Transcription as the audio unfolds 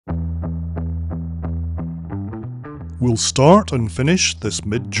We'll start and finish this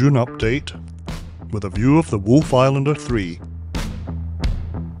mid-June update with a view of the Wolf Islander 3.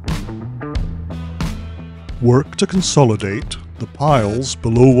 Work to consolidate the piles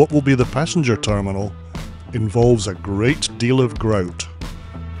below what will be the passenger terminal involves a great deal of grout.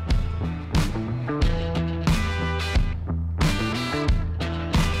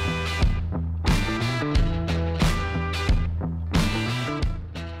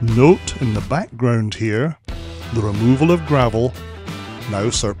 Note in the background here the removal of gravel, now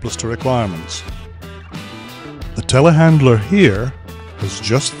surplus to requirements. The telehandler here has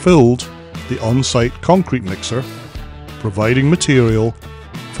just filled the on-site concrete mixer, providing material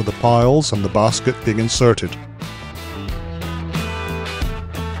for the piles and the basket being inserted.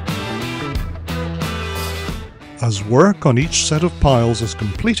 As work on each set of piles is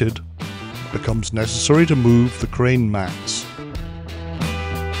completed, it becomes necessary to move the crane mats.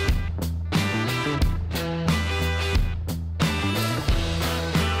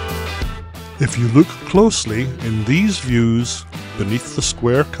 If you look closely in these views, beneath the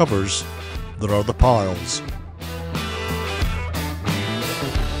square covers, there are the piles.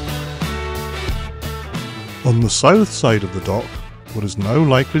 On the south side of the dock, what is now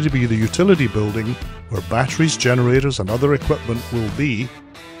likely to be the utility building, where batteries, generators and other equipment will be,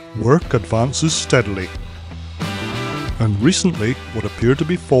 work advances steadily. And recently, what appear to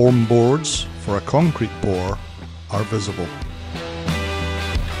be form boards for a concrete bore are visible.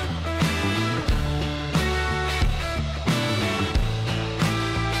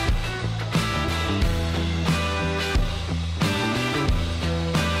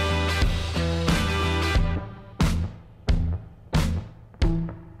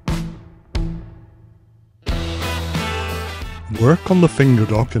 Work on the finger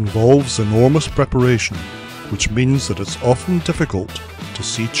dock involves enormous preparation, which means that it's often difficult to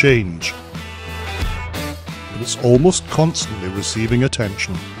see change. But it's almost constantly receiving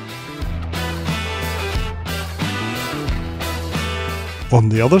attention. On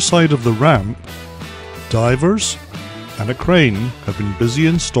the other side of the ramp, divers and a crane have been busy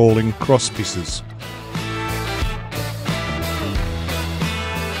installing crosspieces.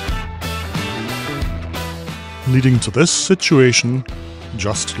 Leading to this situation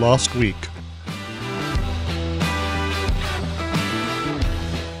just last week.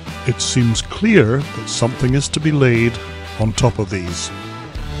 It seems clear that something is to be laid on top of these.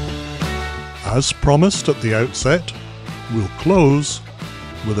 As promised at the outset, we'll close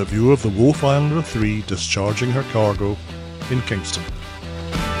with a view of the Wolf Islander 3 discharging her cargo in Kingston.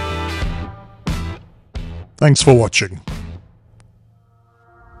 Thanks for watching.